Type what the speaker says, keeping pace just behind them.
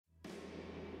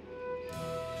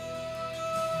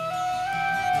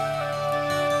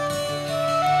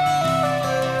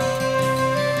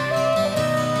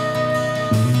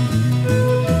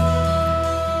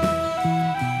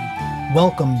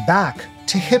Welcome back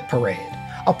to Hit Parade,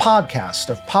 a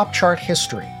podcast of pop chart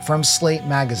history from Slate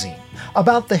Magazine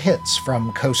about the hits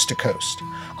from coast to coast.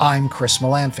 I'm Chris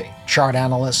Molanphy, chart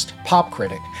analyst, pop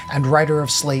critic, and writer of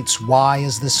Slate's Why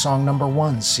Is This Song Number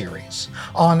One series.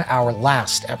 On our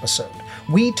last episode,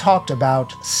 we talked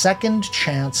about second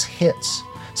chance hits,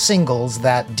 singles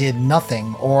that did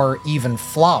nothing or even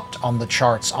flopped on the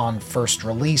charts on first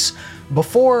release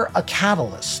before a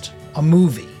catalyst, a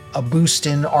movie, a boost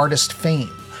in artist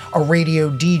fame, a radio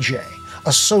DJ,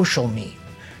 a social meme,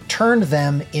 turned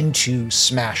them into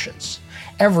smashes.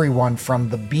 Everyone from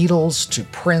the Beatles to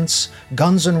Prince,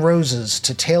 Guns N' Roses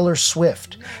to Taylor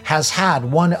Swift has had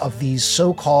one of these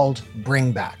so-called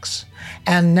bringbacks.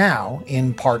 And now,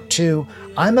 in part 2,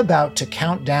 I'm about to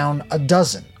count down a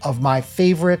dozen of my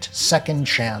favorite second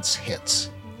chance hits.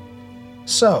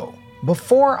 So,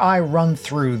 before I run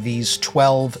through these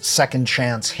 12 second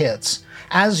chance hits,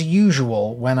 as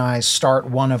usual when I start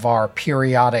one of our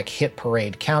periodic Hit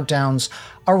Parade countdowns,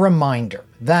 a reminder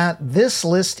that this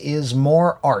list is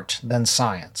more art than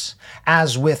science.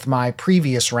 As with my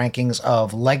previous rankings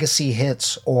of legacy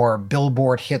hits or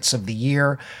Billboard hits of the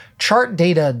year, chart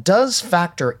data does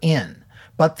factor in,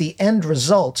 but the end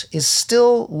result is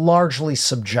still largely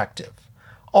subjective.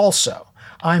 Also,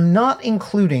 I'm not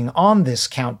including on this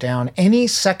countdown any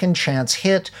second chance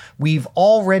hit we've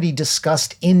already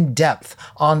discussed in depth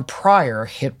on prior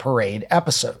Hit Parade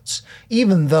episodes,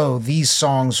 even though these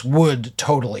songs would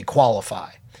totally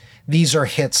qualify. These are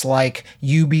hits like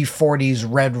UB40's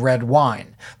Red Red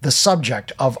Wine, the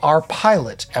subject of our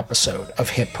pilot episode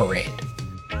of Hit Parade.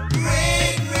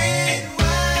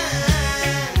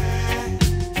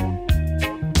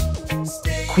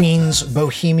 Queen's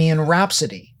Bohemian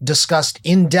Rhapsody, discussed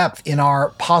in depth in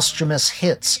our posthumous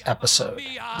hits episode.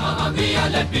 Mamma mia,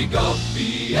 let me go.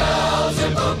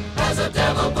 Beelzebub has a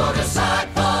devil put aside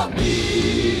for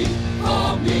me,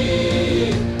 for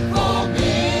me, for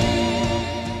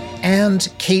me.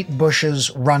 And Kate Bush's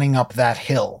Running Up That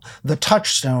Hill, the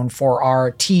touchstone for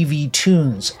our TV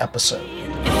Tunes episode.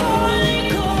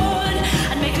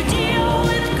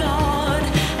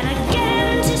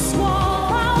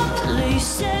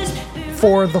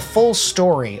 For the full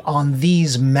story on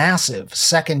these massive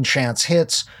second chance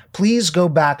hits, please go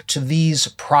back to these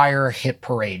prior Hit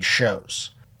Parade shows.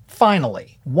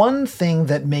 Finally, one thing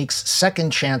that makes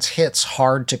second chance hits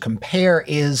hard to compare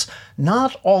is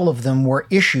not all of them were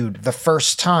issued the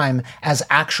first time as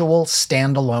actual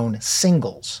standalone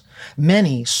singles.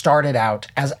 Many started out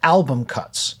as album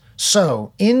cuts.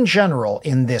 So, in general,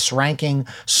 in this ranking,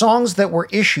 songs that were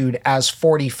issued as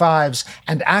 45s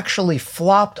and actually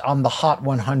flopped on the Hot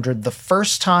 100 the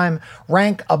first time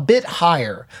rank a bit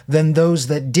higher than those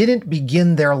that didn't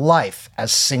begin their life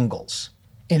as singles.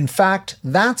 In fact,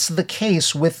 that's the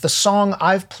case with the song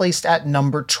I've placed at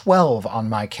number 12 on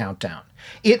my countdown.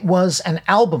 It was an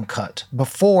album cut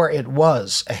before it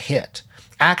was a hit.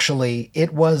 Actually,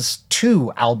 it was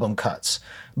 2 album cuts.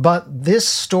 But this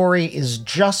story is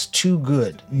just too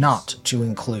good not to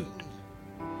include.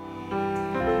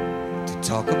 To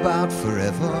talk about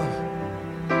forever,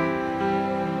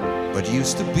 but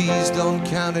used to be's don't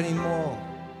count anymore.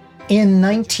 In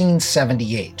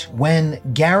 1978, when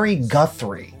Gary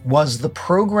Guthrie was the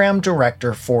program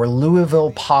director for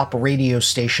Louisville pop radio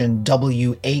station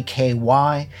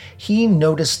WAKY, he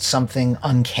noticed something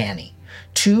uncanny.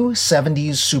 2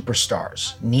 70s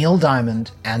superstars, Neil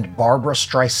Diamond and Barbra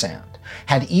Streisand,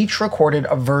 had each recorded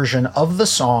a version of the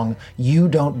song You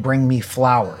Don't Bring Me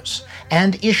Flowers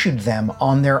and issued them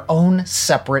on their own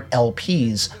separate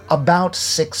LPs about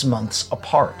 6 months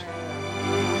apart.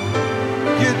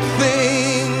 You'd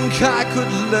think I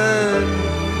could learn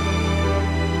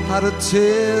how to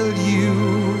tell you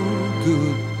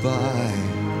goodbye,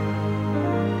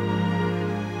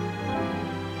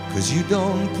 'cause you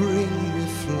don't bring me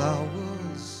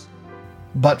flowers.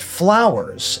 But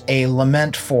Flowers, a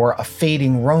lament for a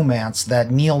fading romance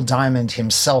that Neil Diamond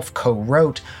himself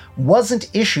co-wrote, wasn't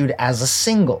issued as a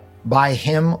single by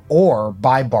him or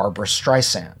by Barbra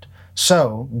Streisand.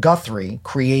 So Guthrie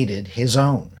created his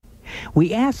own.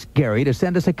 We asked Gary to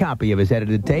send us a copy of his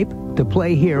edited tape to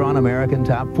play here on American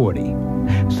Top 40.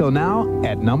 So now,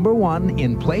 at number 1,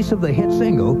 in place of the hit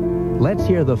single, let's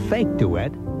hear the fake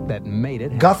duet that made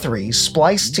it happen. Guthrie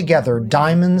spliced together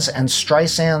Diamond's and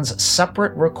Streisand's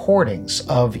separate recordings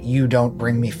of You Don't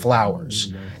Bring Me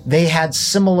Flowers. They had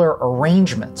similar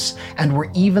arrangements and were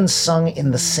even sung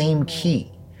in the same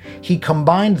key. He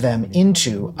combined them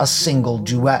into a single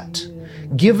duet.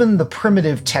 Given the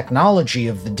primitive technology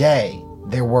of the day,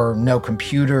 there were no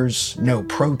computers, no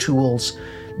Pro Tools.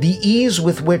 The ease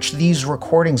with which these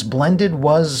recordings blended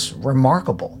was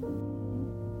remarkable.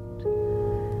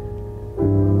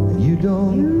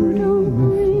 don't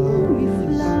bring me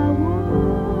flowers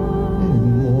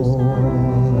anymore.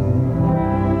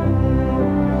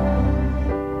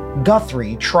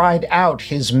 Guthrie tried out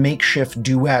his makeshift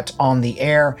duet on the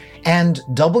air, and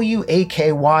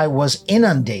WAKY was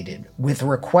inundated with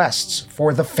requests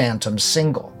for the Phantom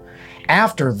single.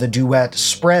 After the duet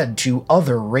spread to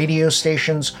other radio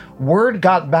stations, word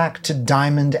got back to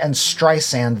Diamond and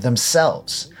Streisand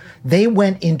themselves. They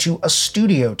went into a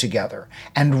studio together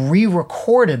and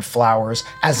re-recorded Flowers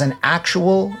as an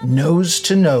actual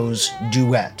nose-to-nose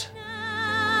duet.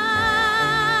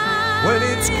 When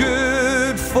it's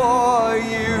good for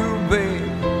you, babe,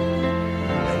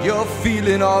 and you're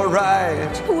feeling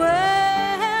alright.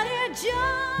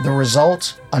 The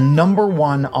result, a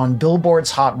 #1 on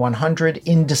Billboard's Hot 100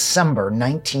 in December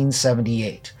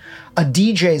 1978. A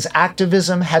DJ's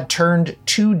activism had turned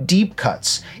 2 deep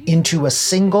cuts into a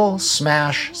single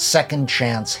smash second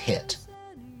chance hit.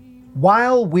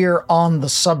 While we're on the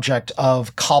subject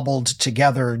of cobbled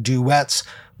together duets,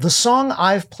 the song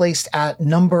I've placed at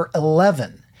number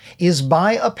 11 is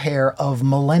by a pair of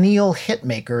millennial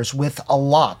hitmakers with a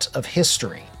lot of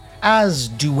history, as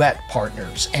duet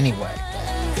partners anyway.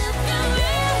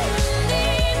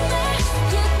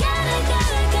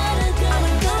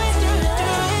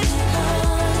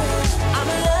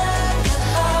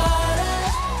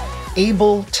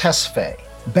 Abel Tesfaye,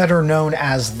 better known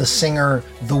as the singer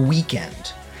The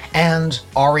Weeknd, and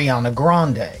Ariana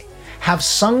Grande have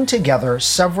sung together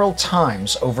several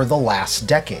times over the last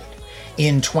decade.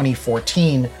 In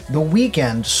 2014, The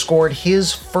Weeknd scored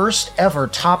his first ever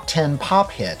top 10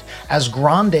 pop hit as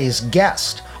Grande's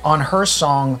guest on her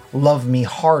song Love Me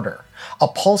Harder, a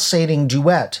pulsating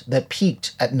duet that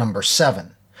peaked at number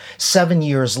 7. 7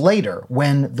 years later,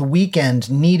 when The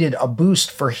Weeknd needed a boost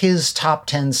for his top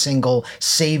 10 single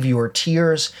Save Your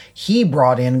Tears, he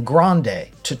brought in Grande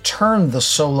to turn the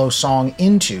solo song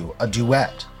into a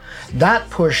duet. That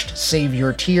pushed Save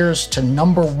Your Tears to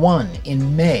number 1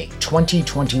 in May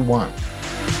 2021.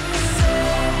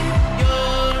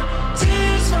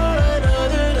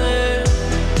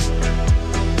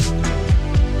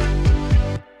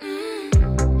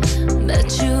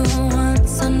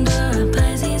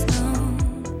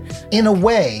 In a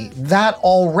way, that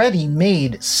already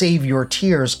made Save Your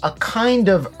Tears a kind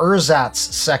of ersatz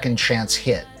second chance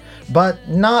hit, but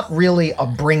not really a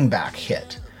bring-back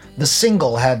hit. The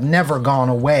single had never gone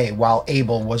away while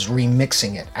Abel was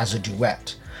remixing it as a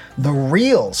duet. The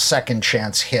real second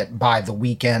chance hit by The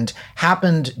Weeknd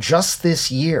happened just this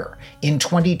year, in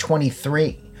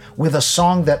 2023, with a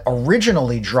song that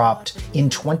originally dropped in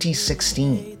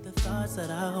 2016.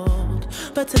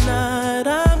 But tonight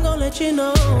I'm gonna let you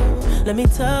know. Let me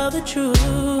tell the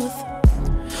truth.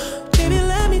 Baby,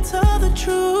 let me tell the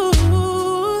truth.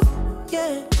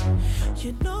 Yeah.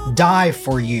 You know. Die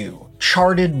For You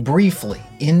charted briefly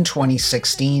in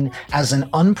 2016 as an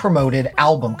unpromoted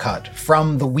album cut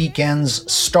from The Weeknd's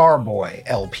Starboy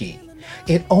LP.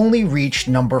 It only reached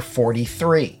number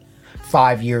 43.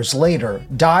 5 years later,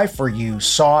 Die For You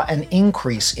saw an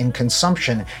increase in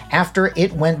consumption after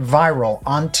it went viral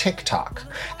on TikTok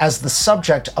as the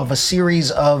subject of a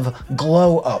series of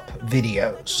glow-up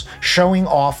videos, showing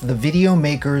off the video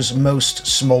maker's most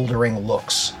smoldering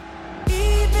looks.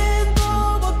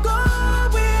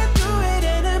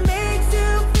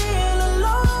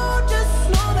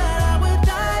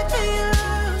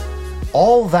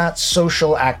 All that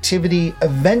social activity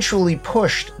eventually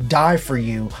pushed Die For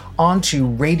You onto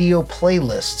radio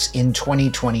playlists in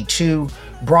 2022,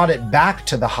 brought it back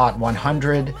to the Hot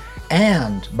 100,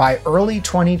 and by early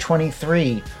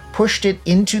 2023, pushed it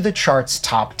into the chart's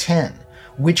top 10,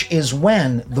 which is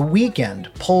when The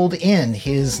Weeknd pulled in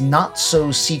his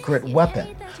not-so-secret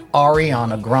weapon,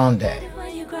 Ariana Grande.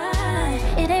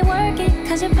 It ain't working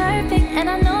 'cause you're perfect and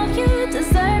I know you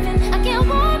deserve it. I can't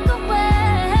walk away.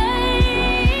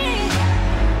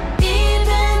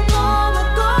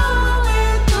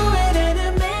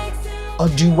 A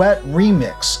duet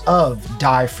remix of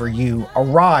Die For You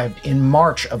arrived in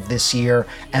March of this year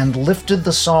and lifted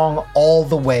the song all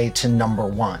the way to number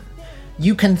 1.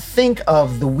 You can think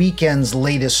of The Weeknd's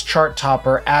latest chart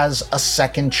topper as a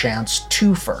second chance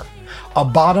twofer, a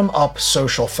bottom-up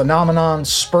social phenomenon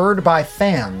spurred by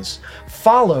fans,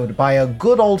 followed by a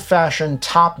good old-fashioned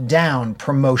top-down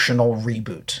promotional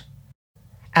reboot.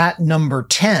 At number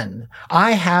 10,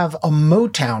 I have a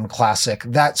Motown classic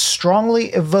that strongly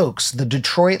evokes the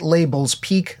Detroit label's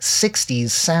peak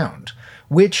 60s sound,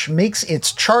 which makes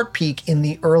its chart peak in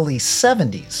the early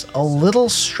 70s a little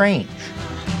strange.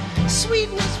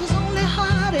 Sweetness was only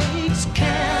heartaches,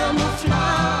 camouflage.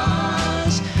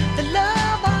 The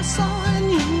love I saw in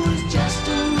you was just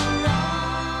a mirage.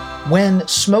 When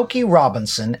Smokey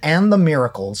Robinson and the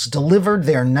Miracles delivered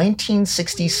their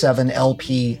 1967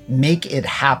 LP Make It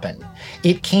Happen,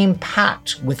 it came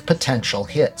packed with potential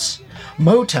hits.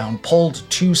 Motown pulled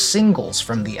 2 singles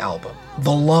from the album.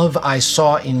 The Love I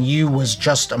Saw in You Was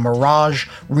Just a Mirage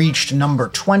reached number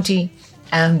 20,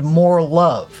 and More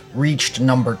Love reached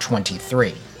number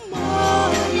 23.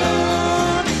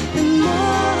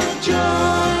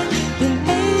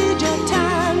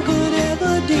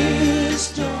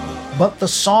 But the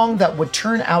song that would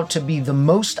turn out to be the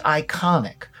most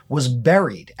iconic was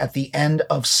buried at the end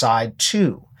of side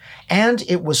 2, and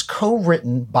it was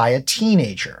co-written by a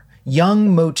teenager,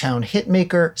 young Motown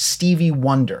hitmaker Stevie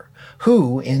Wonder,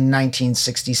 who in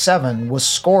 1967 was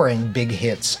scoring big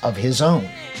hits of his own.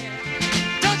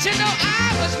 Don't you know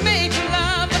I was made to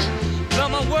love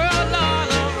from a world all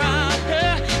around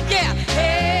her? Yeah,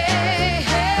 hey,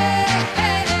 hey,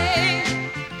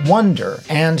 hey. Wonder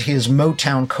and his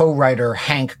Motown co-writer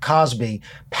Hank Cosby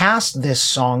passed this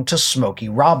song to Smokey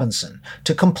Robinson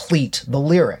to complete the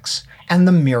lyrics, and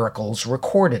the Miracles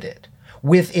recorded it.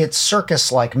 With its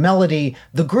circus-like melody,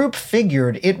 the group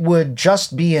figured it would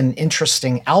just be an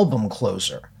interesting album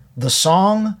closer. The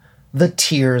song, The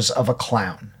Tears of a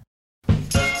Clown.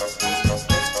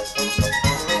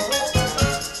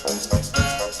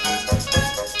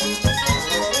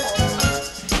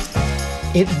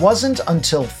 It wasn't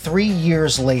until 3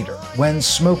 years later, when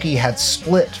Smokey had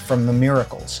split from the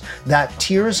Miracles, that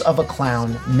Tears of a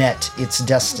Clown met its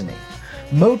destiny.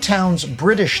 Motown's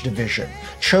British division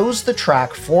chose the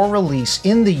track for release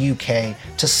in the UK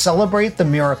to celebrate the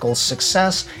Miracles'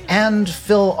 success and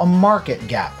fill a market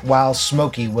gap while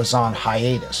Smokey was on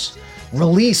hiatus.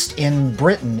 Released in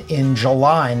Britain in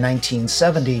July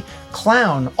 1970,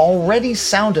 Clown already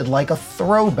sounded like a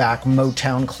throwback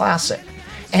Motown classic,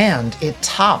 and it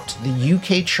topped the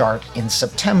UK chart in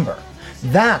September.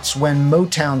 That's when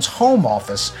Motown's home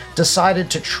office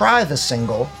decided to try the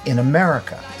single in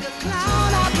America.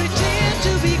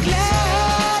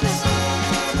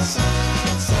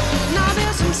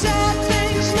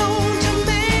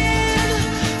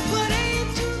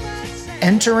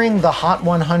 Entering the Hot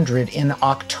 100 in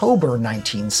October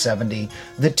 1970,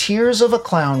 The Tears of a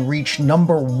Clown reached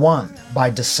number 1 by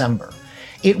December.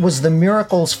 It was the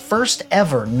Miracles' first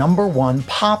ever number 1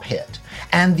 pop hit,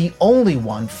 and the only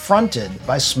one fronted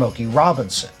by Smokey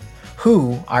Robinson,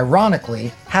 who,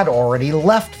 ironically, had already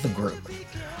left the group.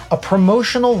 A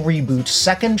promotional reboot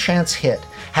second chance hit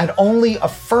had only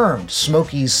affirmed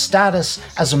Smokey's status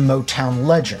as a Motown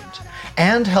legend,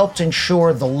 and helped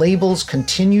ensure the label's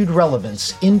continued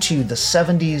relevance into the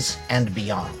 70s and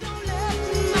beyond.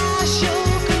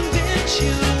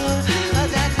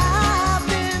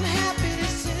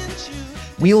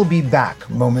 We'll be back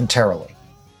momentarily.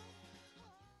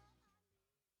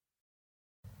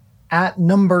 At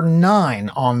number 9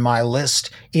 on my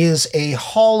list is a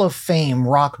Hall of Fame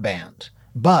rock band.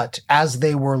 But as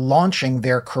they were launching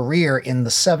their career in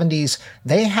the 70s,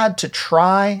 they had to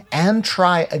try and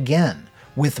try again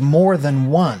with more than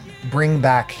one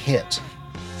bring-back hit.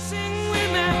 Sing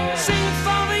with me, sing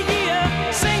for the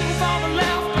year, sing for the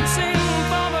laugh and sing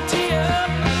for the tear.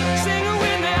 Sing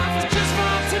with me just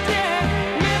for today,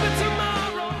 maybe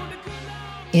tomorrow.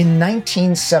 In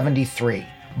 1973,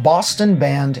 Boston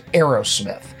band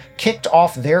Aerosmith kicked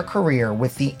off their career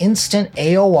with the instant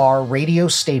AOR radio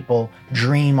staple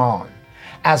Dream On.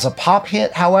 As a pop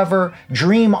hit, however,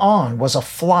 Dream On was a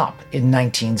flop in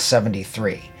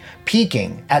 1973,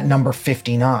 peaking at number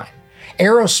 59.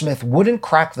 Aerosmith wouldn't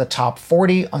crack the top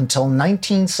 40 until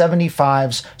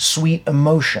 1975's Sweet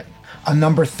Emotion, a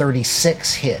number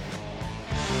 36 hit.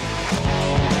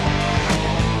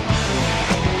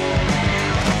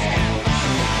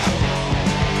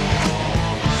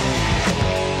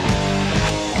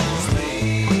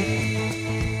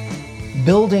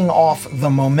 Building off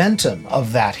the momentum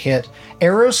of that hit,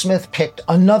 Aerosmith picked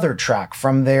another track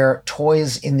from their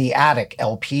Toys in the Attic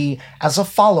LP as a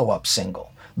follow-up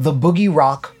single, the boogie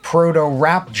rock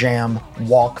proto-rap jam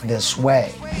Walk This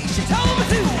Way.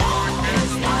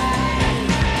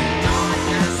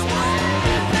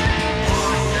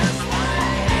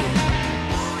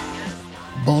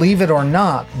 Believe it or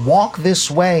not, Walk This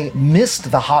Way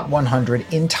missed the Hot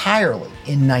 100 entirely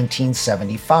in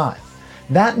 1975.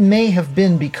 That may have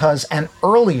been because an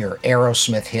earlier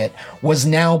Aerosmith hit was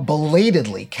now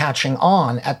belatedly catching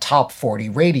on at Top 40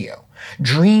 radio.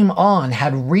 Dream On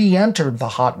had re-entered the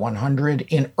Hot 100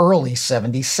 in early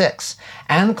 76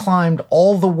 and climbed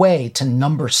all the way to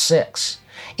number 6.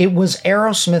 It was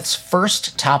Aerosmith's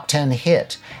first top 10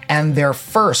 hit and their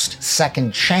first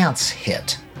second chance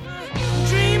hit.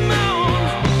 Dream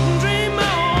on, dream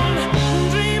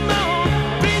on, dream on.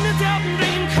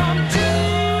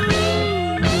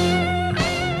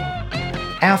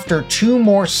 After 2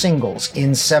 more singles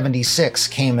in '76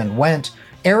 came and went,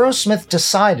 Aerosmith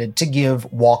decided to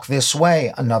give Walk This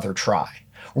Way another try.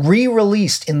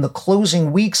 Re-released in the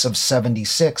closing weeks of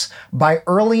 '76, by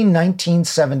early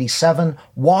 1977,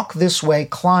 Walk This Way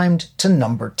climbed to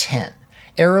number 10,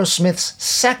 Aerosmith's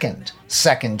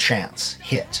second chance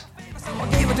hit.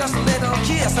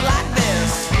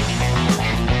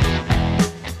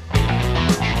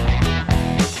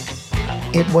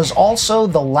 It was also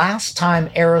the last time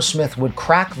Aerosmith would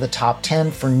crack the top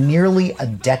 10 for nearly a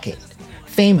decade.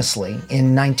 Famously,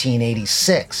 in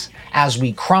 1986, as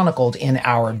we chronicled in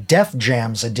our Def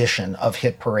Jams edition of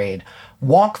Hit Parade,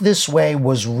 Walk This Way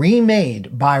was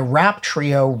remade by rap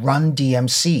trio Run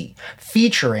DMC,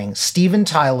 featuring Steven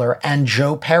Tyler and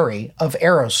Joe Perry of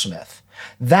Aerosmith.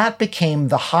 That became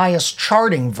the highest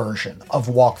charting version of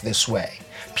Walk This Way,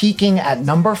 peaking at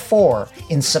number 4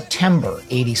 in September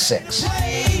 '86.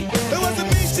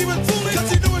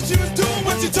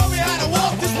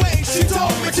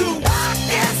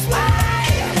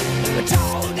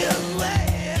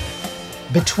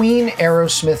 Between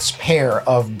Aerosmith's pair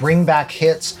of bring-back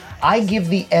hits, I give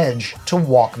the edge to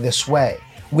Walk This Way,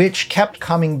 which kept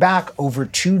coming back over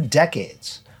 2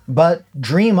 decades. But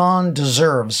Dream On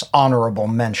deserves honorable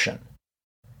mention.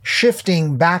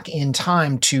 Shifting back in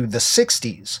time to the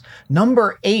 '60s,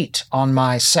 number 8 on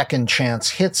my second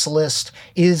chance hits list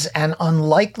is an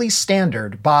unlikely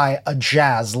standard by a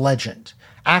jazz legend.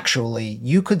 Actually,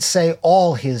 you could say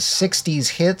all his '60s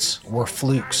hits were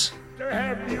flukes.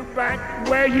 Have you back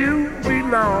where you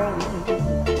belong.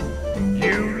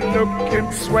 You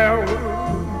lookin' swell,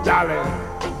 darling.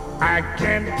 I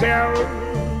can tell,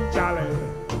 darling.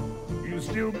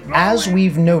 As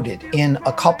we've noted in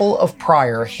a couple of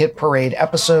prior Hit Parade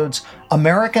episodes,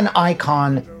 American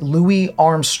icon Louis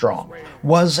Armstrong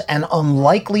was an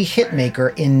unlikely hitmaker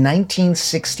in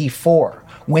 1964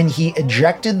 when he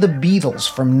ejected the Beatles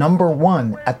from number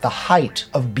 1 at the height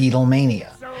of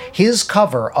Beatlemania. His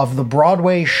cover of the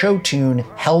Broadway show tune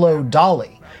Hello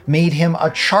Dolly made him a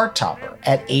chart topper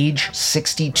at age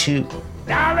 62.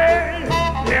 Dolly,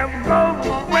 never go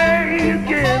away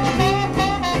again.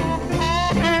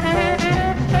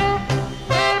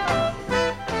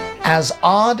 As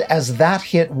odd as that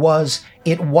hit was,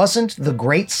 it wasn't the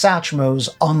great Satchmo's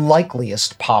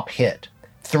unlikeliest pop hit.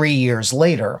 3 years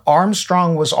later,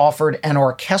 Armstrong was offered an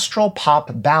orchestral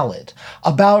pop ballad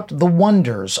about the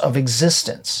wonders of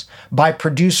existence by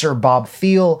producer Bob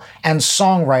Thiele and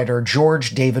songwriter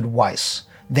George David Weiss.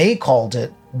 They called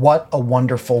it What a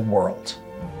Wonderful World.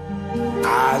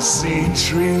 I see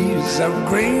trees of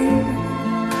green,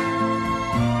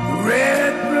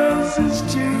 red roses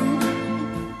too.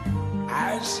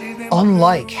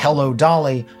 Unlike Hello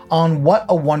Dolly, on What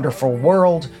a Wonderful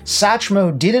World,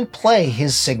 Satchmo didn't play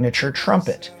his signature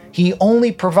trumpet. He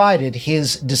only provided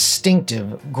his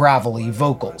distinctive gravelly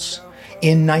vocals.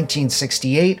 In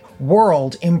 1968,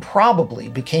 World improbably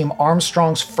became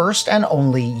Armstrong's first and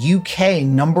only UK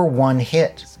number 1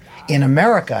 hit. In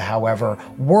America, however,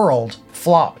 World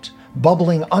flopped,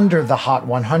 bubbling under the Hot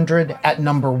 100 at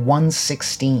number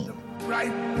 116.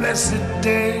 Right blessed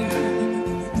day,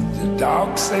 the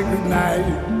dogs say goodnight,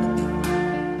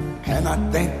 and I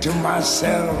think to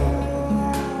myself,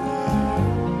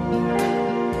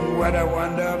 what a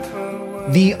wonderful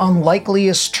world. The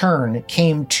unlikeliest turn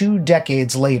came 2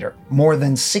 decades later, more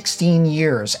than 16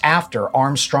 years after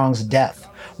Armstrong's death,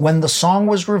 when the song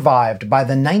was revived by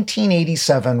the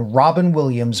 1987 Robin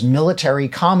Williams military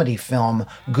comedy film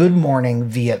Good Morning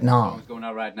Vietnam. What's going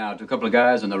on right now to a couple of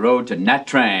guys on the road to Nat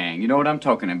Trang. You know what I'm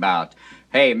talking about.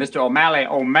 Hey, Mr.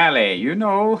 O'Malley, you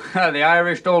know, the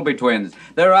Irish Dolby twins.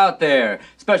 They're out there.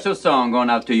 Special song going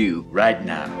out to you right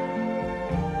now.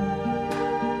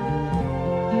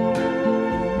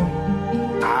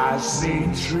 I see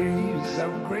trees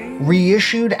of green.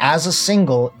 Reissued as a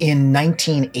single in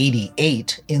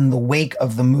 1988 in the wake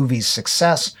of the movie's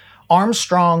success,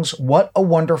 Armstrong's What a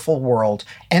Wonderful World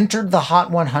entered the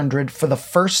Hot 100 for the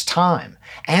first time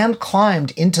and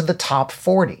climbed into the top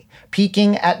 40,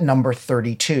 peaking at number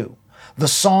 32. The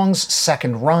song's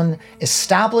second run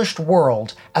established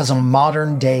World as a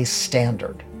modern-day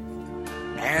standard.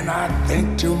 And I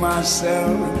think to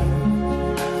myself,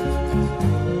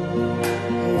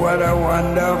 what a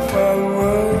wonderful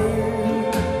world.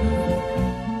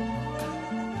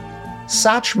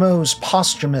 Satchmo's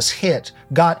posthumous hit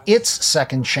got its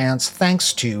second chance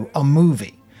thanks to a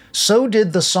movie. So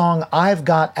did the song I've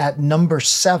got at number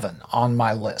 7 on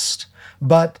my list.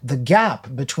 But the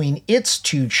gap between its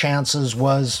 2 chances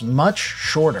was much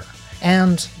shorter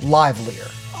and livelier.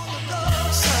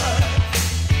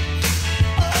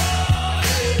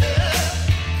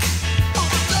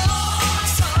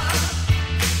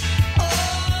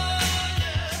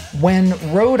 When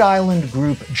Rhode Island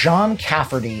group John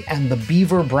Cafferty and the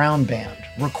Beaver Brown Band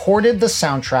recorded the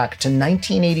soundtrack to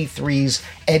 1983's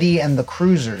Eddie and the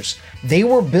Cruisers, they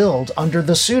were billed under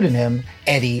the pseudonym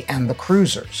Eddie and the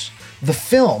Cruisers. The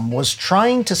film was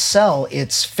trying to sell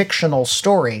its fictional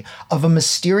story of a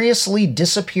mysteriously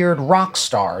disappeared rock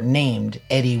star named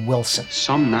Eddie Wilson.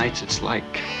 Some nights it's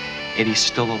like Eddie's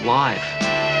still alive.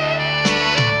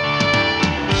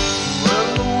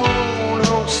 When the moon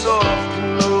hung soft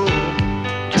and low,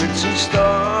 twigs and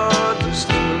stars just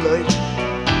in the light.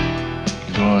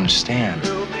 You don't understand.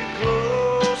 They'll be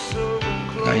closer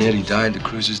and closer. Now Eddie died, the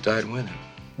Cruisers died with him.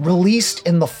 Released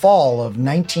in the fall of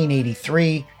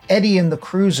 1983, Eddie and the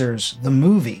Cruisers, the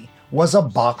movie, was a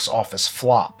box office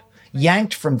flop,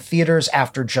 yanked from theaters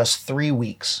after just 3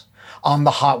 weeks. On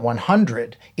the Hot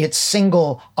 100, its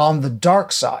single On the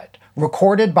Dark Side,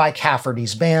 recorded by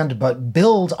Cafferty's band but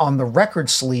billed on the record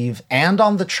sleeve and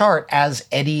on the chart as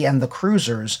Eddie and the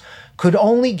Cruisers, could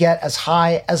only get as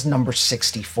high as number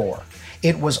 64.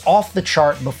 It was off the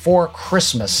chart before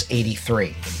Christmas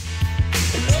 '83.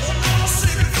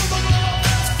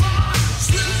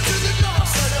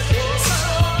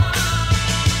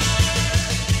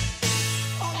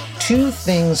 Two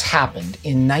things happened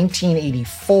in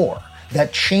 1984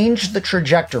 that changed the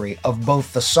trajectory of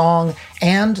both the song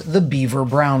and the Beaver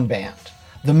Brown Band.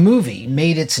 The movie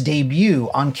made its debut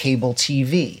on cable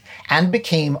TV and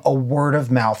became a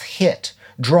word-of-mouth hit,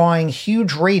 drawing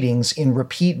huge ratings in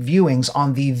repeat viewings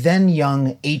on the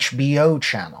then-young HBO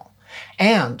channel.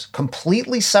 And,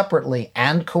 completely separately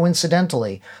and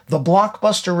coincidentally, the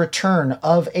blockbuster return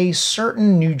of a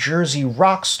certain New Jersey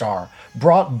rock star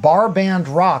brought bar band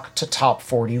rock to top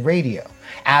 40 radio,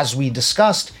 as we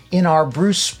discussed in our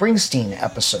Bruce Springsteen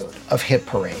episode of Hit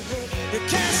Parade. You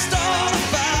can't start a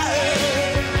fire.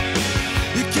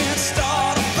 You can't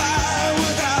start a fire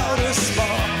without a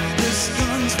spark. This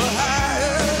gun's for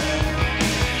hire.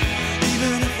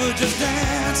 Even if we're just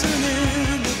dancing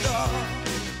in the dark.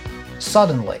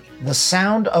 Suddenly, the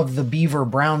sound of the Beaver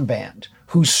Brown Band,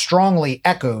 who strongly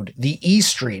echoed the E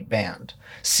Street Band,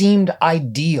 seemed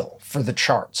ideal for the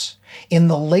charts. In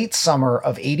the late summer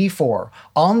of '84,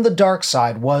 On the Dark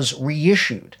Side was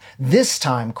reissued, this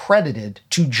time credited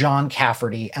to John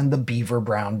Cafferty and the Beaver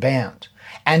Brown Band.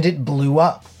 And it blew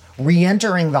up,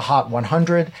 re-entering the Hot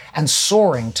 100 and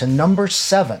soaring to number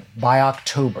 7 by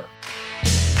October.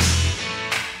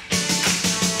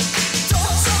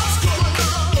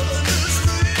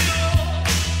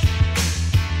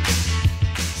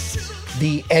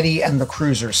 The Eddie and the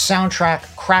Cruisers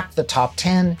soundtrack cracked the top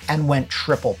 10 and went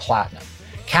triple platinum.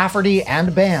 Cafferty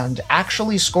and band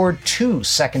actually scored 2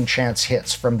 second-chance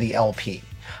hits from the LP.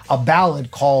 A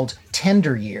ballad called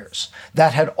Tender Years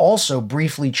that had also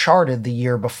briefly charted the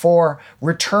year before,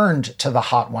 returned to the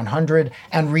Hot 100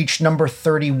 and reached number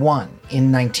 31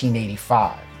 in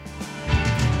 1985.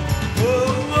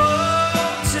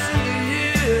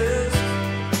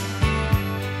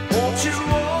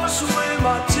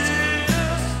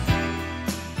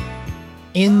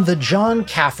 In the John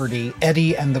Cafferty,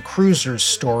 Eddie and the Cruisers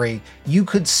story, you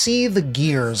could see the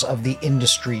gears of the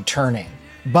industry turning.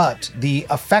 But the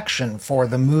affection for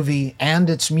the movie and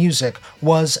its music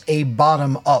was a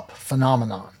bottom-up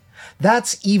phenomenon.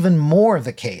 That's even more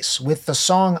the case with the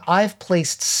song I've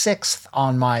placed 6th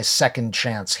on my second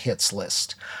chance hits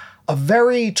list. A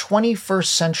very 21st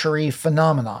century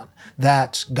phenomenon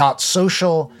that got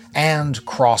social and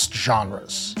crossed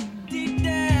genres. Deep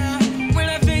down, when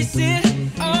I face it,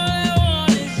 all I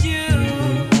want is you.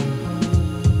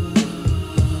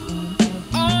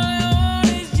 All I want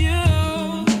is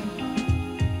you.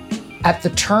 At the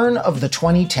turn of the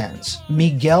 2010s,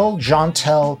 Miguel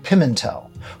Jontel Pimentel,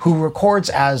 who records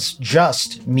as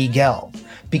just Miguel,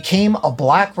 became a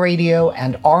black radio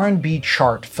and R&B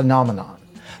chart phenomenon.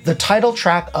 The title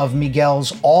track of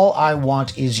Miguel's All I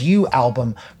Want Is You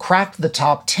album cracked the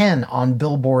top 10 on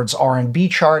Billboard's R&B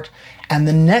chart, and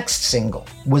the next single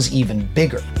was even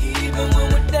bigger. Even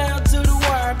when we're down to the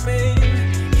wire, babe.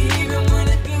 Even when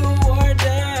it's do or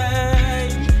die.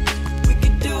 We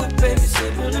can do it, baby,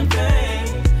 simple and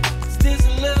plain. 'Cause this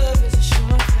love is a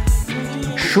sure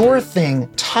thing. Sure Thing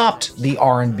topped the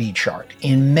R&B chart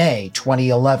in May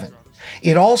 2011.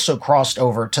 It also crossed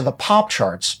over to the pop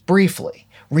charts briefly,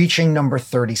 reaching number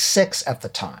 36 at the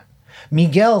time.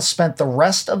 Miguel spent the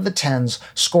rest of the 10s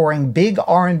scoring big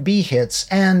R&B hits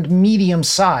and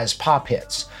medium-sized pop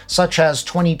hits, such as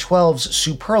 2012's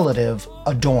superlative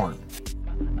Adorn.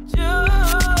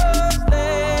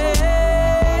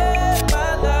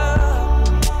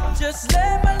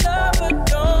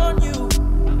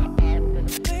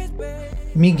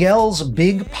 Miguel's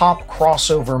big pop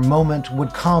crossover moment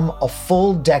would come a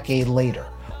full decade later,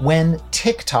 when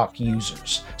TikTok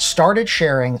users started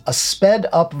sharing a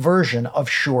sped-up version of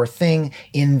Sure Thing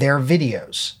in their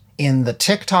videos. In the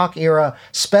TikTok era,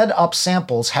 sped-up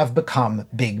samples have become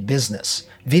big business.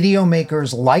 Video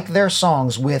makers like their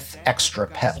songs with extra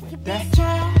pep.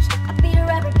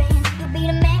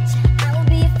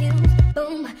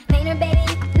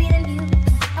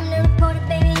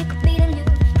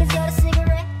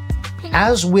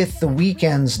 As with The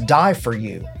Weeknd's Die For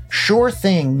You, Sure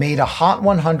Thing made a Hot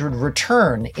 100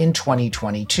 return in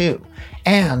 2022,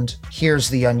 and, here's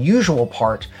the unusual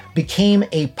part, became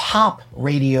a pop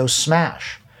radio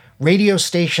smash. Radio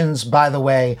stations, by the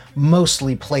way,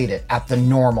 mostly played it at the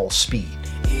normal speed.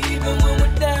 Even when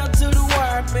we're down to the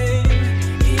wire, babe.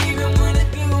 Even when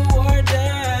it's do or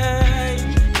die.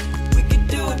 We can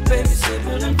do it, baby,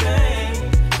 simple and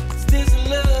plain. 'Cause this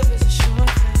love is a sure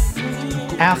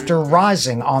thing. After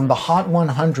rising on the Hot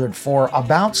 100 for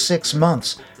about 6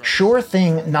 months, Sure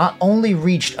Thing not only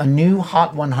reached a new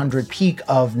Hot 100 peak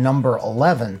of number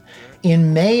 11,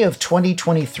 in May of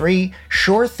 2023,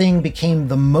 Sure Thing became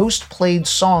the most played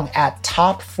song at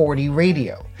Top 40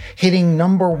 Radio, hitting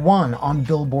number 1 on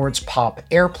Billboard's pop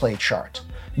airplay chart.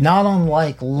 Not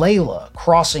unlike Layla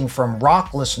crossing from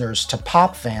rock listeners to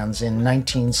pop fans in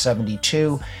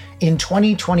 1972, in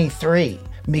 2023,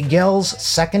 Miguel's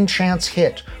Second Chance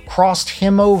hit crossed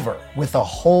him over with a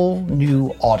whole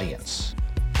new audience.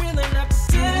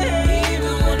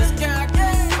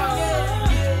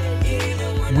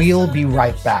 We'll be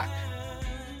right back.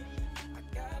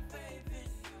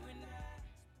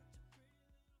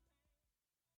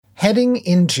 Heading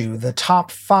into the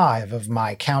top 5 of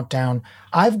my countdown,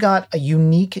 I've got a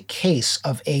unique case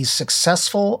of a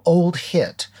successful old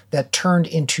hit that turned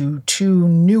into 2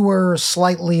 newer,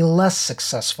 slightly less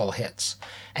successful hits.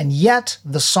 And yet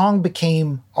the song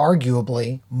became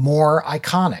arguably more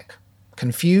iconic.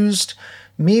 Confused?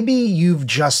 Maybe you've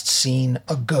just seen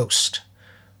a ghost.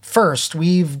 First,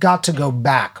 we've got to go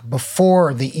back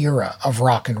before the era of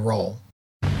rock and roll.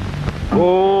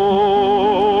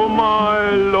 Oh, my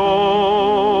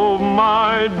love,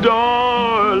 my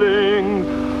darling,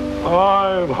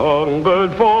 I've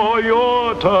hungered for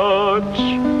your touch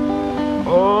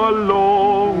a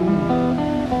long,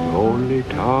 lonely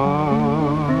time.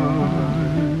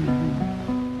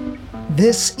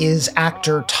 This is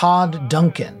actor Todd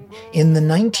Duncan in the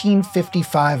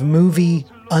 1955 movie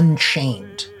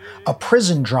Unchained, a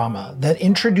prison drama that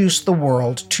introduced the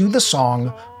world to the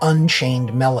song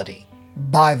Unchained Melody.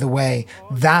 By the way,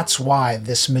 that's why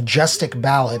this majestic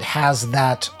ballad has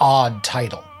that odd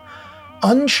title.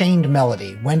 Unchained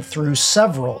Melody went through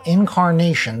several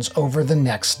incarnations over the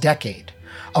next decade.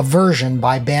 A version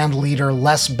by band leader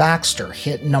Les Baxter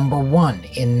hit number 1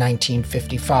 in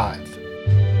 1955.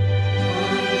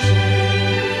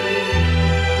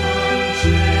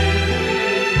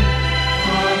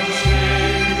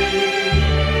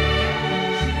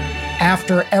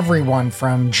 After everyone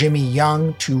from Jimmy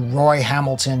Young to Roy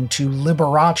Hamilton to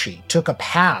Liberace took a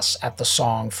pass at the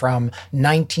song from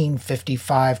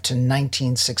 1955 to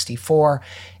 1964,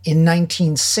 in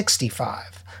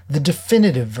 1965, the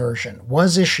definitive version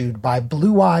was issued by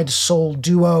blue-eyed soul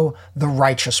duo The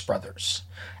Righteous Brothers.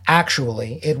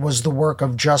 Actually, it was the work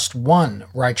of just one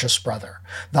Righteous Brother,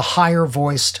 the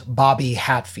higher-voiced Bobby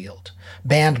Hatfield.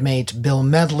 Bandmate Bill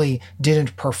Medley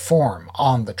didn't perform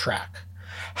on the track.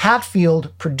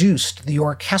 Hatfield produced the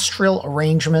orchestral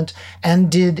arrangement and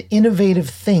did innovative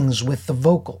things with the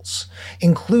vocals,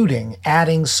 including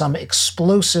adding some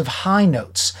explosive high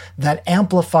notes that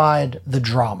amplified the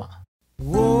drama.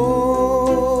 Oh,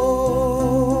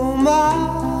 my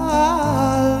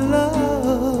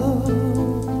love,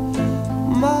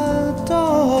 my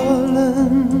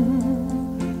darling.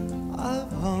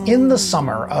 In the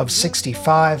summer of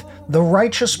 '65, the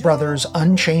Righteous Brothers'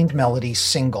 Unchained Melody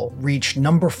single reached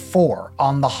number 4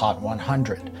 on the Hot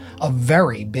 100, a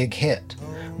very big hit.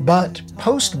 But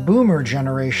post-boomer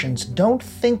generations don't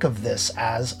think of this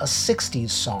as a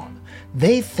 60s song.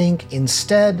 They think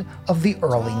instead of the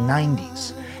early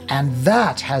 90s. And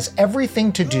that has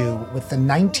everything to do with the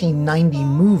 1990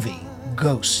 movie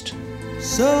Ghost.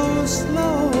 So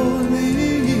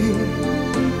slowly,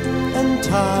 and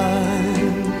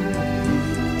time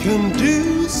can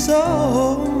do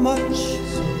so much.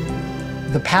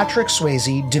 The Patrick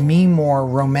Swayze, Demi Moore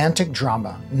romantic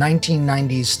drama,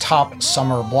 1990's top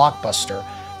summer blockbuster,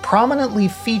 prominently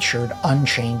featured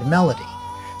Unchained Melody.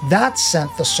 That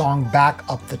sent the song back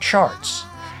up the charts.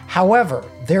 However,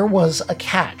 there was a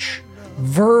catch.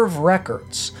 Verve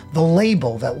Records, the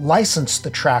label that licensed the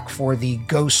track for the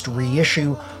Ghost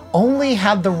reissue, only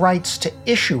had the rights to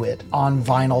issue it on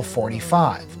vinyl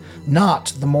 45,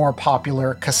 not the more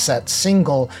popular cassette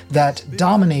single that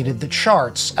dominated the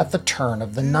charts at the turn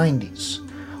of the 90s.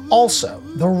 Also,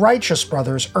 the Righteous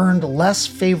Brothers earned less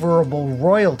favorable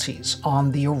royalties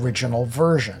on the original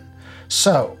version.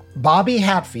 So, Bobby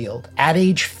Hatfield, at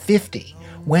age 50,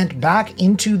 went back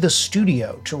into the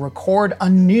studio to record a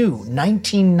new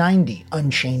 1990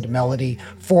 Unchained Melody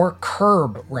for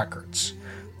Curb Records.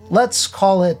 Let's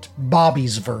call it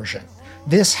Bobby's version.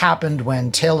 This happened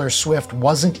when Taylor Swift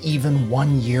wasn't even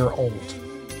 1 year old.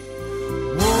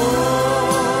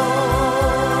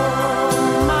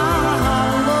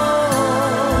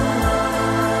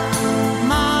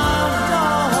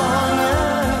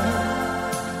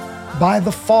 By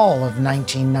the fall of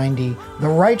 1990, the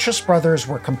Righteous Brothers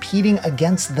were competing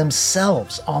against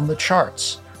themselves on the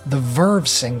charts. The Verve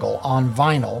single on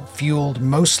vinyl, fueled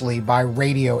mostly by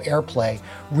radio airplay,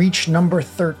 reached number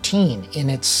 13 in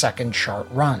its second chart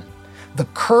run. The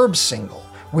Curb single,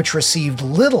 which received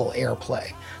little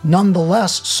airplay,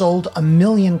 nonetheless sold 1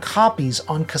 million copies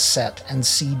on cassette and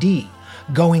CD,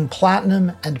 going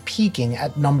platinum and peaking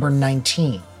at number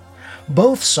 19.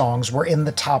 Both songs were in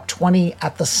the top 20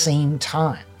 at the same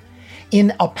time.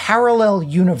 In a parallel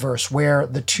universe where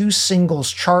the two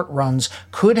singles' chart runs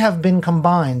could have been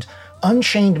combined,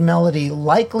 Unchained Melody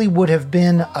likely would have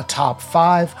been a top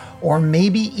 5 or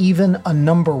maybe even a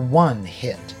number 1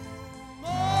 hit.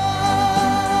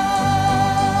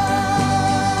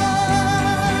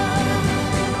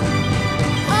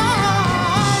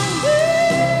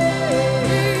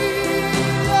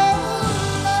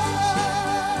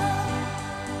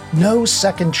 No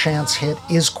second chance hit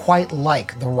is quite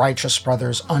like the Righteous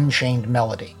Brothers' Unchained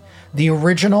Melody. The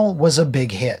original was a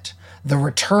big hit. The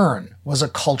return was a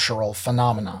cultural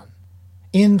phenomenon.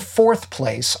 In fourth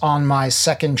place on my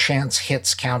second chance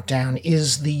hits countdown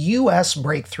is the US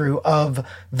breakthrough of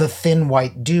The Thin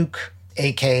White Duke,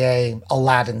 aka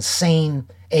Aladdin Sane,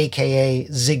 aka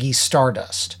Ziggy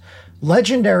Stardust.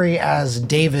 Legendary as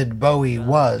David Bowie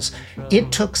was,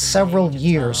 it took several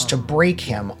years to break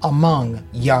him among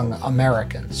young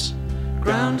Americans.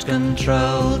 Ground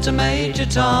control to Major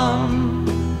Tom.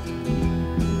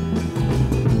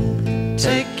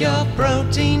 Take your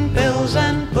protein pills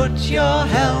and put your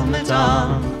helmet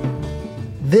on.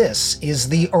 This is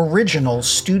the original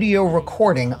studio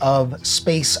recording of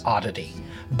Space Oddity,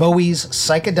 Bowie's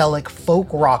psychedelic folk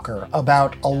rocker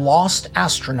about a lost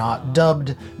astronaut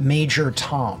dubbed Major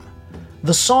Tom.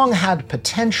 The song had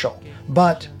potential,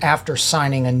 but after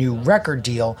signing a new record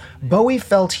deal, Bowie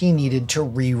felt he needed to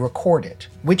re-record it,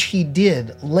 which he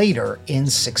did later in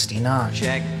 '69.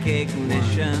 Check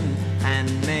ignition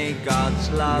and may God's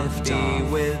love be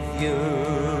with you.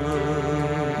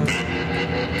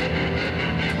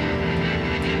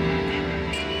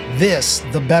 This,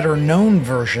 the better-known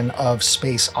version of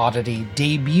Space Oddity,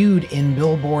 debuted in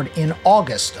Billboard in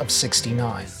August of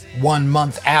 '69, 1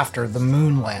 month after the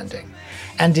moon landing,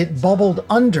 and it bubbled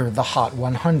under the Hot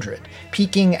 100,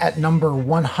 peaking at number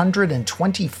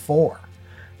 124.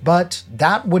 But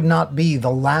that would not be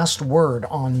the last word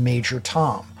on Major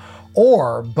Tom,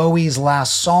 or Bowie's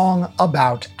last song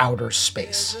about outer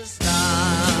space.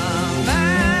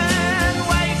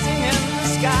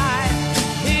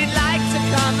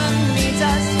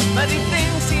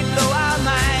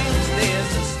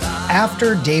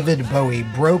 After David Bowie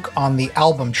broke on the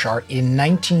album chart in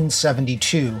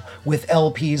 1972 with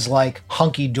LPs like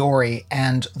Hunky Dory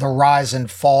and The Rise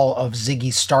and Fall of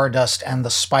Ziggy Stardust and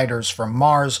the Spiders from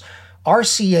Mars,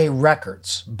 RCA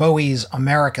Records, Bowie's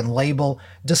American label,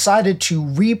 decided to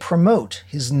re-promote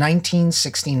his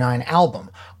 1969 album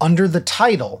under the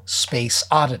title Space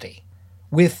Oddity.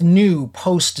 With new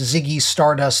post-Ziggy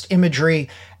Stardust imagery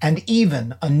and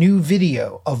even a new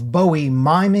video of Bowie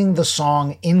miming the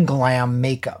song in glam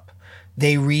makeup.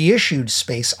 They reissued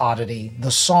Space Oddity,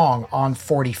 the song, on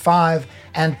 45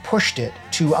 and pushed it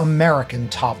to American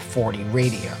Top 40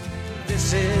 radio.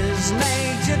 This is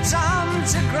Major Tom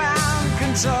to ground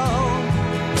control.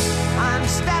 I'm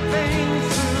stepping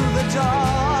through the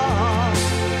door,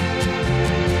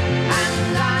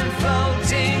 and I'm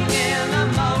floating in a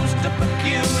most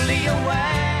peculiar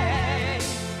way.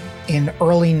 In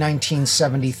early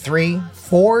 1973,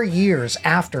 4 years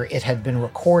after it had been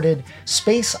recorded,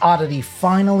 Space Oddity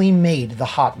finally made the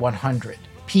Hot 100,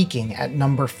 peaking at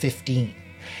number 15.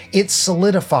 It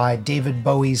solidified David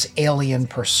Bowie's alien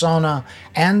persona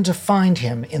and defined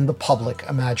him in the public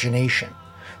imagination.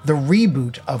 The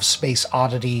reboot of Space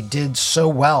Oddity did so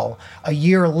well, a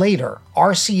year later,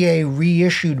 RCA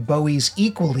reissued Bowie's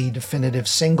equally definitive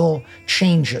single,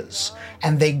 Changes,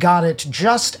 and they got it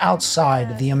just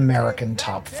outside the American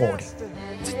Top 40.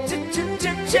 Turn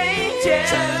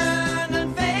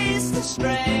and face the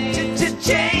strain.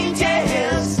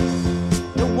 Changes.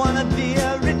 Don't wanna be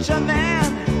a richer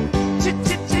man.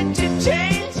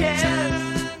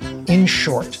 In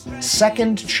short,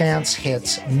 second chance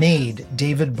hits made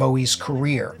David Bowie's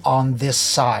career on this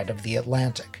side of the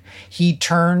Atlantic. He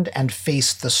turned and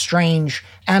faced the strange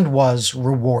and was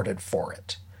rewarded for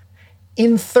it.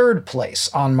 In third place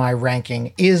on my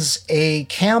ranking is a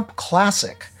camp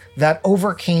classic that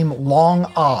overcame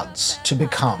long odds to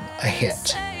become a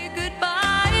hit.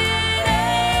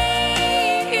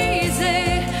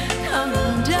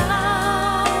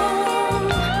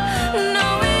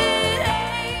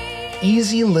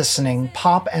 Easy listening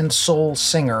pop and soul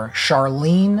singer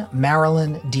Charlene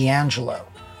Marilyn D'Angelo,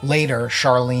 later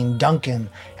Charlene Duncan,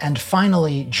 and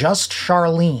finally just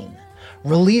Charlene,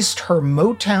 released her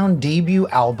Motown debut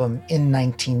album in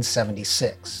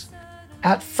 1976.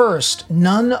 At first,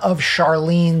 none of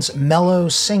Charlene's mellow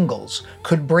singles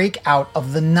could break out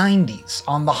of the 90s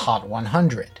on the Hot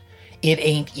 100. It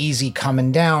Ain't Easy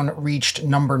Comin' Down reached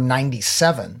number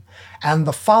 97, and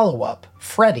the follow-up,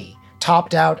 Freddie,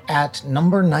 topped out at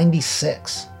number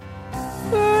 96.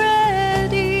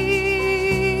 Freddie,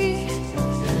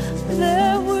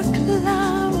 there were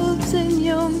clouds in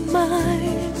your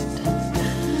mind,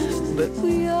 but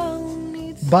we all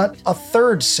need... But a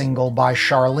third single by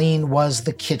Charlene was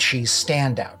the kitschy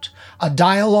standout, a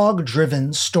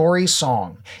dialogue-driven story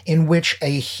song in which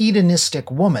a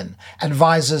hedonistic woman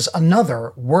advises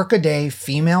another workaday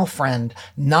female friend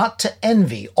not to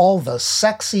envy all the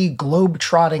sexy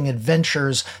globe-trotting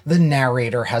adventures the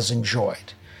narrator has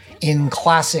enjoyed. In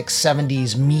classic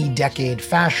 70s me-decade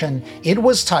fashion, it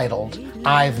was titled,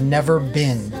 I've Never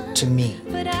Been to Me.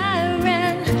 But I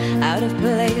ran out of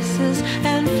places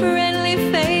and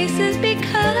friendly faces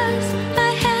because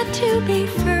I had to be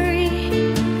free.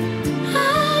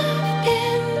 I've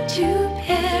been to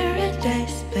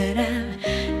paradise, but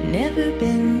I've never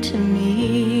been to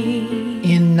me.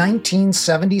 In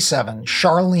 1977,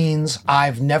 Charlene's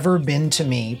I've Never Been to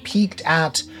Me peaked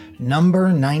at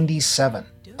number 97,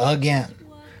 again.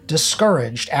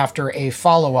 Discouraged after a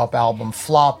follow-up album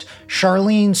flopped,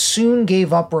 Charlene soon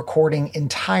gave up recording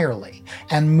entirely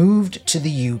and moved to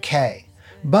the UK.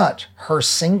 But her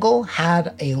single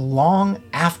had a long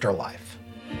afterlife.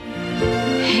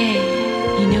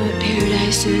 Hey, you know what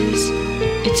paradise is?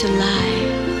 It's a lie.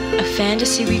 A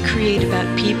fantasy we create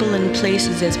about people and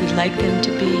places as we'd like them to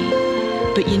be.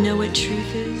 But you know what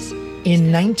truth is?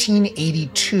 In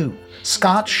 1982,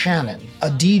 Scott Shannon, a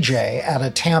DJ at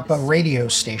a Tampa radio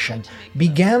station,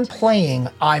 began playing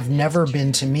I've Never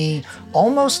Been to Me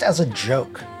almost as a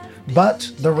joke.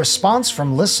 But the response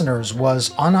from listeners was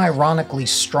unironically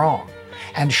strong,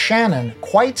 and Shannon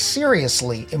quite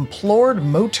seriously implored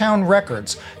Motown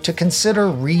Records to consider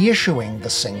reissuing the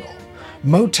single.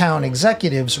 Motown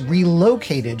executives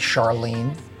relocated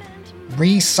Charlene,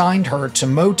 re-signed her to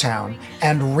Motown,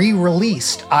 and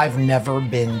re-released I've Never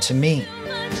Been to Me.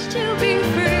 To be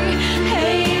free.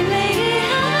 Hey, lady,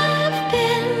 I've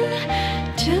been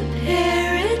to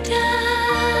paradise,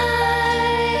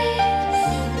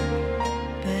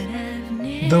 but I've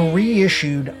never... The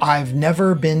reissued I've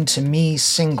Never Been to Me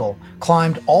single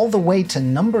climbed all the way to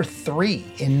number 3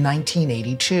 in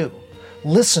 1982.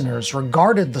 Listeners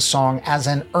regarded the song as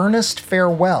an earnest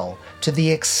farewell to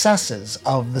the excesses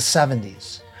of the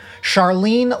 70s.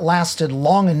 Charlene lasted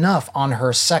long enough on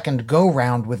her second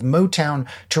go-round with Motown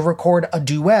to record a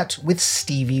duet with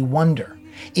Stevie Wonder.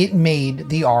 It made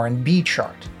the R&B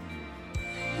chart.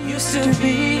 Used to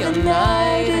be a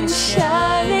knight in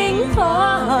shining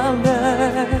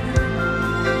armor.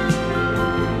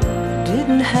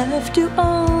 Didn't have to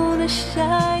own a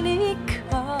shiny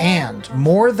car. And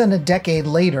more than a decade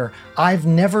later, I've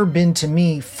Never Been to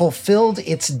Me fulfilled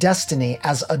its destiny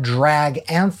as a drag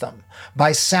anthem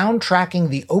by soundtracking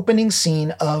the opening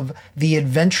scene of The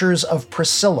Adventures of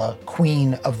Priscilla,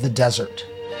 Queen of the Desert.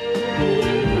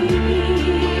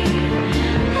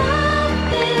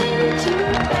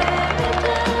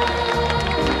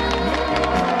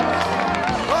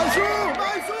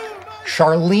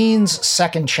 Charlene's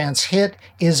second chance hit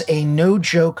is a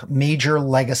no-joke major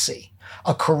legacy,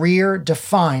 a career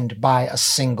defined by a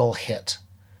single hit.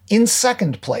 In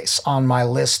second place on my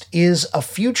list is a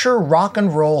future Rock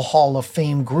and Roll Hall of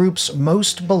Fame group's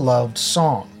most beloved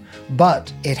song,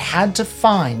 but it had to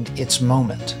find its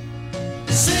moment.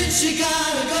 Since you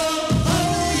gotta go,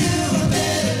 oh, you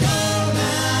better go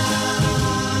now.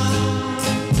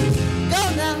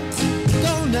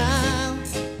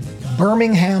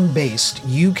 Birmingham-based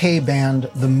UK band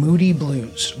The Moody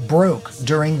Blues broke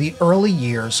during the early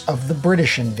years of the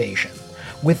British invasion,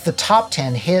 with the top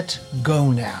 10 hit Go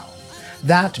Now.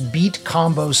 That beat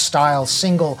combo style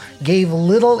single gave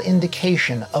little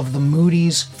indication of the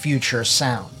Moody's future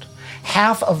sound.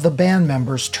 Half of the band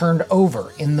members turned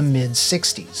over in the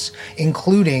mid-60s,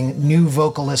 including new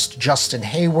vocalist Justin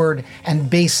Hayward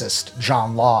and bassist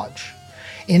John Lodge.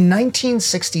 In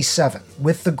 1967,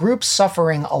 with the group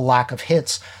suffering a lack of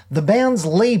hits, the band's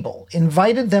label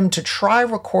invited them to try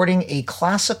recording a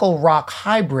classical rock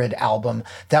hybrid album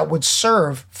that would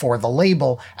serve for the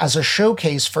label as a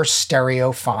showcase for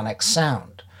stereophonic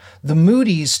sound. The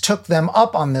Moody's took them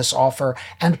up on this offer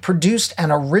and produced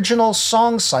an original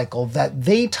song cycle that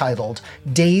they titled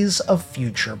Days of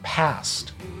Future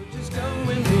Past.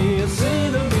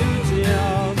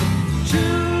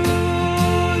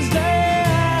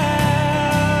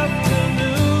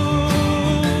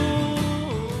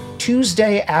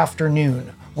 Tuesday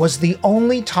Afternoon was the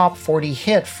only top 40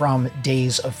 hit from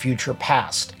Days of Future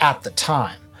Past at the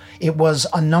time. It was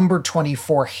a number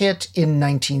 24 hit in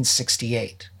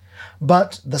 1968.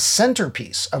 But the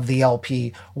centerpiece of the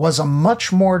LP was a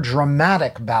much more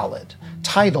dramatic ballad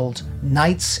titled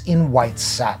Nights in White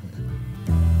Satin.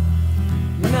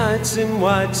 Nights in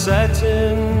white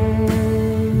satin,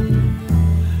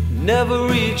 never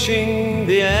reaching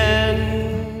the end.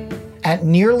 At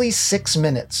nearly 6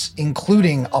 minutes,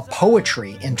 including a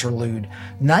poetry interlude,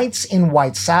 Nights in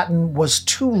White Satin was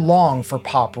too long for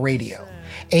pop radio.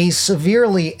 A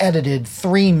severely edited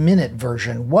 3-minute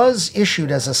version was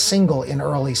issued as a single in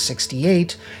early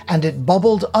 '68, and it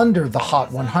bubbled under the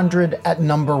Hot 100 at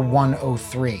number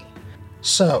 103.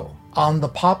 So, on the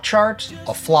pop chart,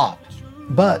 a flop.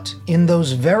 But in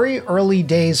those very early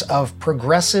days of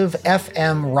progressive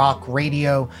FM rock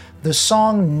radio, the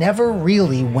song never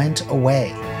really went away.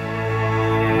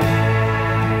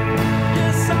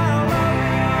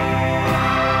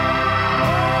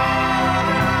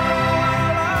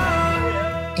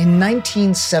 In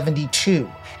 1972,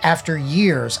 after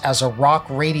years as a rock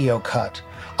radio cut,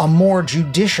 a more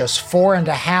judicious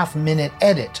 4.5-minute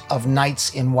edit of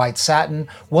Nights in White Satin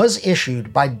was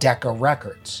issued by Decca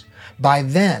Records. By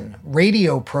then,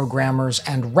 radio programmers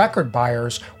and record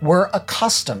buyers were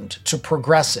accustomed to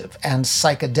progressive and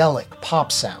psychedelic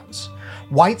pop sounds.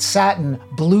 White Satin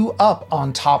blew up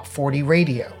on Top 40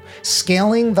 radio,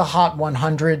 scaling the Hot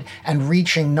 100 and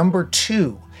reaching number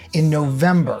 2 in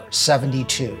November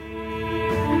 '72.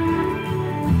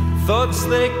 Thoughts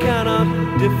they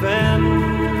cannot defend.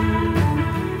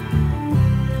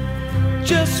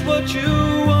 Just what you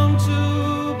want to.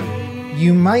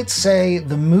 You might say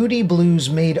the Moody Blues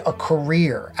made a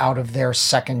career out of their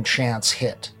second chance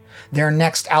hit. Their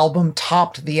next album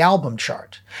topped the album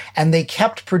chart, and they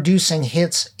kept producing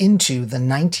hits into the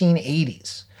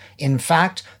 1980s. In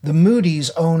fact, the Moody's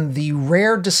own the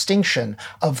rare distinction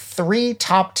of 3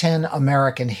 top 10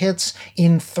 American hits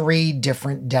in 3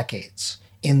 different decades.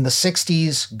 In the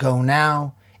 60s, Go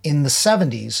Now, in the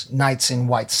 70s, Nights in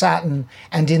White Satin,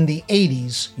 and in the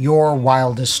 80s, Your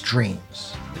Wildest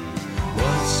Dreams.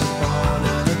 Once upon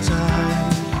a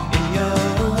time in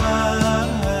your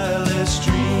wildest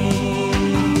dream.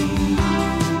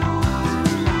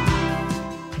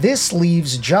 This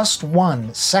leaves just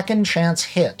one second chance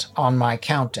hit on my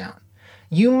countdown.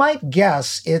 You might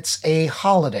guess it's a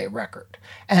holiday record,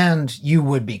 and you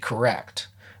would be correct.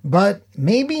 But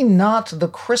maybe not the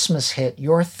Christmas hit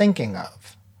you're thinking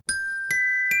of.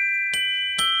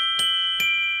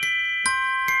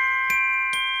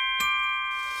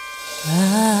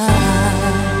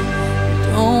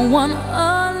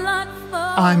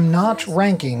 I'm not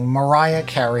ranking Mariah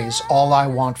Carey's All I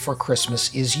Want for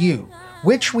Christmas Is You,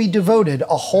 which we devoted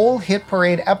a whole Hit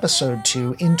Parade episode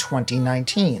to in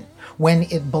 2019, when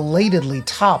it belatedly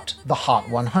topped the Hot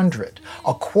 100,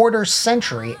 a quarter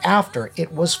century after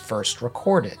it was first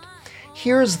recorded.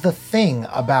 Here's the thing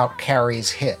about Carey's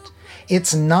hit.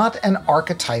 It's not an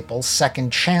archetypal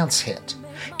second chance hit.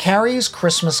 Carey's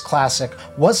Christmas classic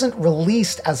wasn't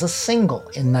released as a single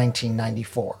in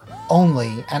 1994,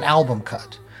 only an album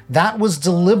cut. That was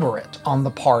deliberate on the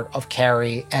part of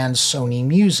Carey and Sony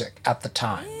Music at the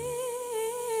time.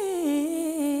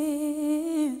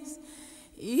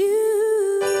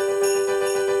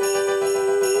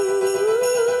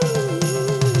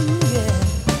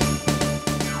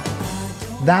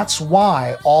 That's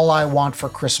why All I Want for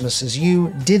Christmas Is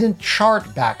You didn't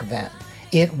chart back then.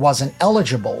 It wasn't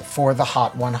eligible for the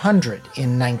Hot 100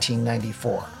 in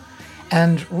 1994.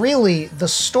 And really, the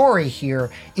story here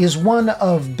is one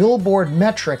of Billboard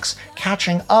metrics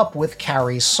catching up with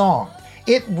Carey's song.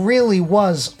 It really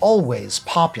was always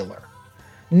popular.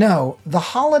 No,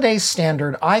 the holiday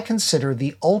standard I consider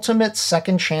the ultimate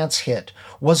second chance hit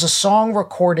was a song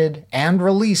recorded and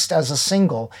released as a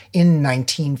single in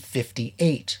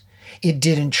 1958. It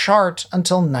didn't chart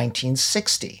until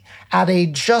 1960, at a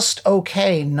just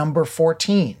okay number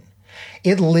 14.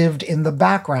 It lived in the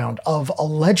background of a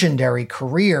legendary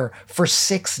career for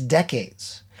 6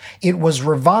 decades. It was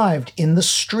revived in the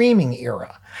streaming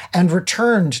era and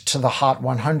returned to the Hot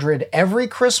 100 every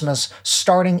Christmas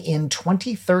starting in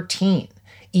 2013,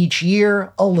 each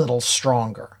year a little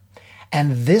stronger.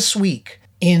 And this week,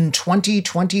 in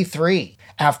 2023,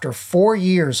 after 4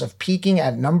 years of peaking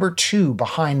at number 2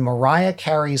 behind Mariah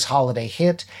Carey's holiday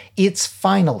hit, it's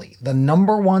finally the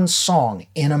number 1 song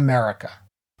in America.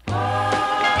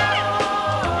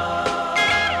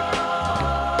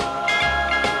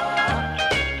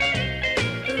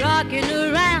 Rocking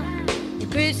around the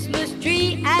Christmas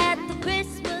tree at the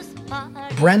Christmas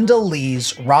party. Brenda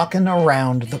Lee's Rockin'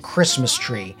 Around the Christmas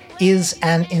Tree is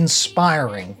an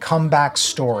inspiring comeback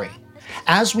story.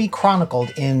 As we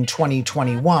chronicled in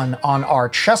 2021 on our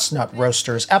Chestnut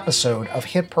Roasters episode of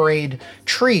Hit Parade,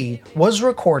 Tree was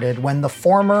recorded when the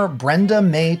former Brenda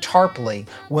Mae Tarpley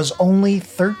was only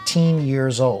 13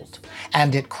 years old,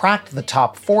 and it cracked the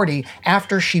top 40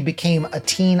 after she became a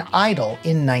teen idol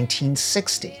in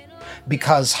 1960.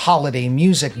 Because holiday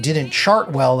music didn't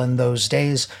chart well in those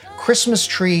days, Christmas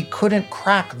Tree couldn't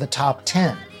crack the top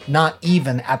 10, not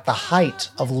even at the height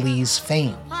of Lee's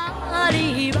fame.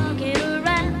 Party rocking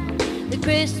around the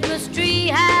Christmas tree,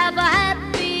 have a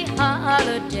happy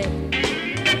holiday.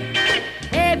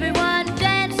 Everyone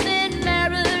dancing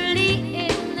merrily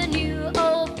in the new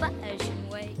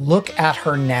old-fashioned way. Look at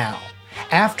her now.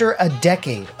 After a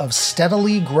decade of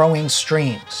steadily growing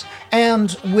streams,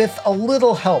 and with a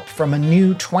little help from a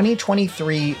new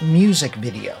 2023 music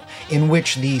video in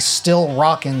which the still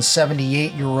rockin'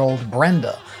 78-year-old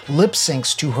Brenda lip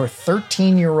syncs to her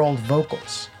 13-year-old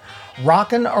vocals,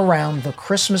 Rockin' Around the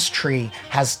Christmas Tree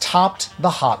has topped the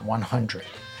Hot 100.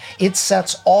 It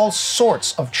sets all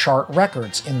sorts of chart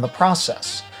records in the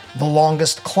process. The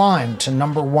longest climb to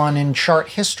number 1 in chart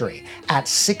history at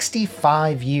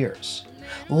 65 years.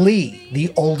 Lee,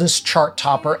 the oldest chart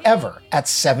topper ever at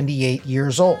 78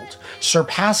 years old,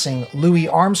 surpassing Louis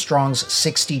Armstrong's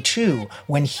 62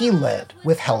 when he led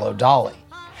with Hello Dolly.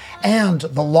 And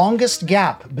the longest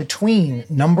gap between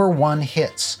number 1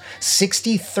 hits,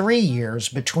 63 years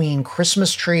between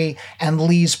Christmas Tree and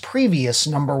Lee's previous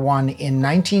number 1 in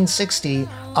 1960,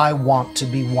 I Want to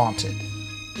Be Wanted.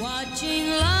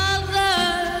 Watching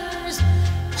lovers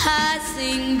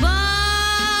passing by,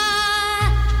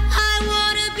 I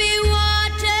wanna be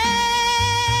wanted.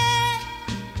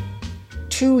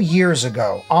 2 years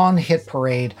ago on Hit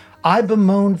Parade, I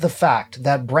bemoaned the fact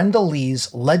that Brenda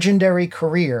Lee's legendary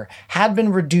career had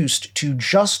been reduced to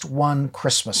just one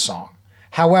Christmas song.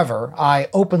 However, I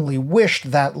openly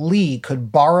wished that Lee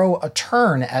could borrow a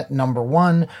turn at number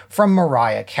 1 from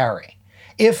Mariah Carey,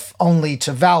 if only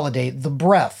to validate the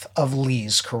breadth of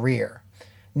Lee's career.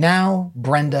 Now,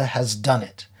 Brenda has done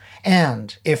it.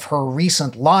 And if her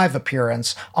recent live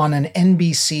appearance on an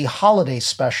NBC holiday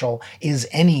special is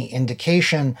any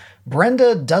indication,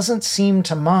 Brenda doesn't seem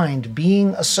to mind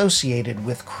being associated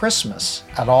with Christmas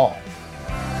at all.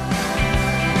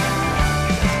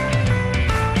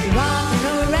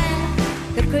 Rocking around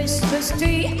the Christmas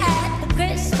tree at the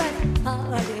Christmas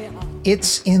party.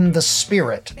 It's in the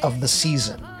spirit of the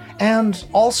season, and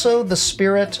also the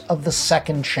spirit of the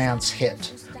second chance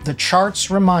hit. The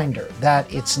chart's reminder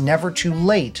that it's never too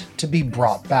late to be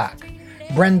brought back.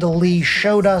 Brenda Lee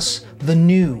showed us the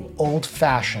new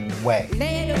old-fashioned way.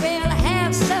 Later we'll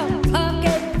have some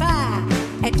pumpkin pie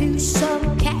and do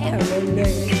some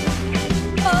caroling.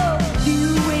 Oh,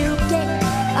 you will get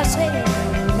a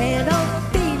sentimental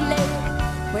feeling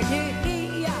when you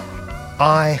hear.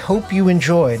 I hope you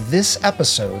enjoyed this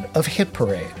episode of Hit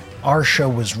Parade. Our show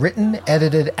was written,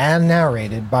 edited, and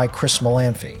narrated by Chris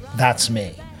Molanphy. That's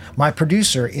me. My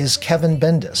producer is Kevin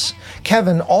Bendis.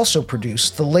 Kevin also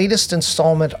produced the latest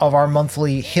installment of our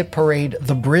monthly Hit Parade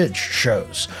The Bridge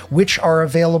shows, which are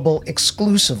available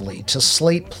exclusively to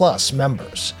Slate Plus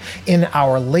members. In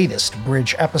our latest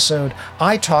Bridge episode,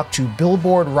 I talked to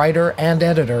Billboard writer and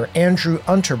editor Andrew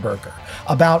Unterberger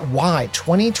about why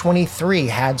 2023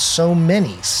 had so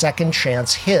many second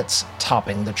chance hits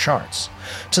topping the charts.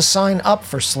 To sign up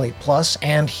for Slate Plus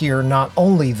and hear not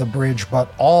only The Bridge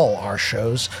but all our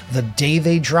shows the day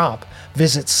they drop,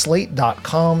 visit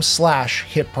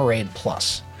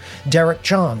slate.com/hitparadeplus. Derek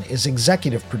John is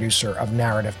executive producer of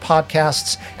Narrative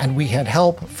Podcasts, and we had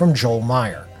help from Joel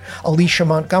Meyer. Alicia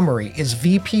Montgomery is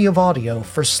VP of Audio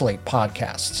for Slate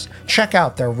Podcasts. Check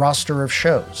out their roster of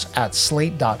shows at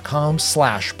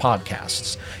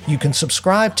slate.com/podcasts. You can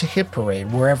subscribe to Hit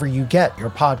Parade wherever you get your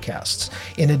podcasts,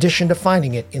 in addition to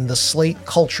finding it in the Slate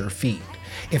Culture feed.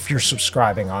 If you're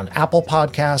subscribing on Apple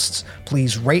Podcasts,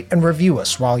 please rate and review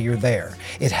us while you're there.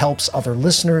 It helps other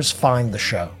listeners find the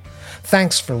show.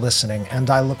 Thanks for listening, and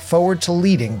I look forward to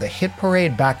leading the Hit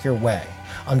Parade back your way.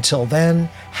 Until then,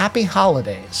 happy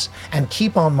holidays, and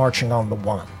keep on marching on the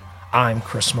one. I'm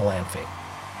Chris Molanphy.